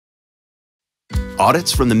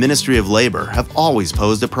Audits from the Ministry of Labor have always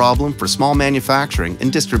posed a problem for small manufacturing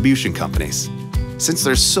and distribution companies. Since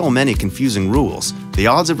there's so many confusing rules, the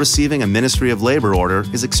odds of receiving a Ministry of Labor order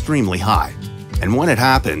is extremely high. And when it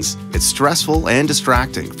happens, it's stressful and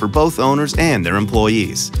distracting for both owners and their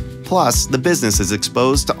employees. Plus, the business is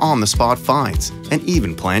exposed to on-the-spot fines and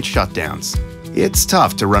even plant shutdowns. It's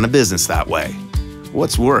tough to run a business that way.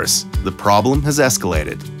 What's worse, the problem has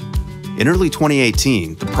escalated. In early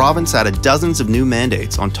 2018, the province added dozens of new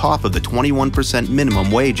mandates on top of the 21%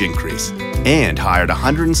 minimum wage increase and hired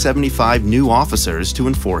 175 new officers to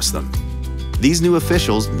enforce them. These new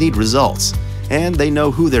officials need results, and they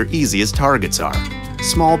know who their easiest targets are.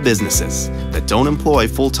 Small businesses that don't employ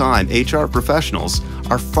full-time HR professionals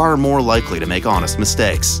are far more likely to make honest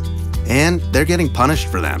mistakes, and they're getting punished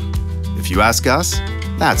for them. If you ask us,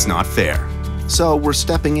 that's not fair. So we're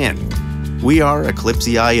stepping in. We are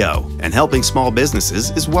Eclipse.io, and helping small businesses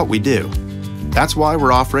is what we do. That's why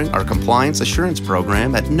we're offering our compliance assurance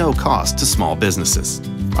program at no cost to small businesses.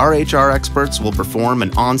 Our HR experts will perform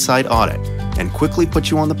an on-site audit and quickly put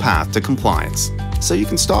you on the path to compliance, so you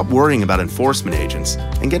can stop worrying about enforcement agents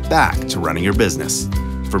and get back to running your business.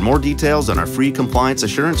 For more details on our free compliance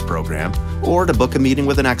assurance program or to book a meeting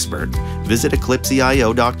with an expert, visit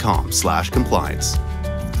eclipse.io.com/compliance.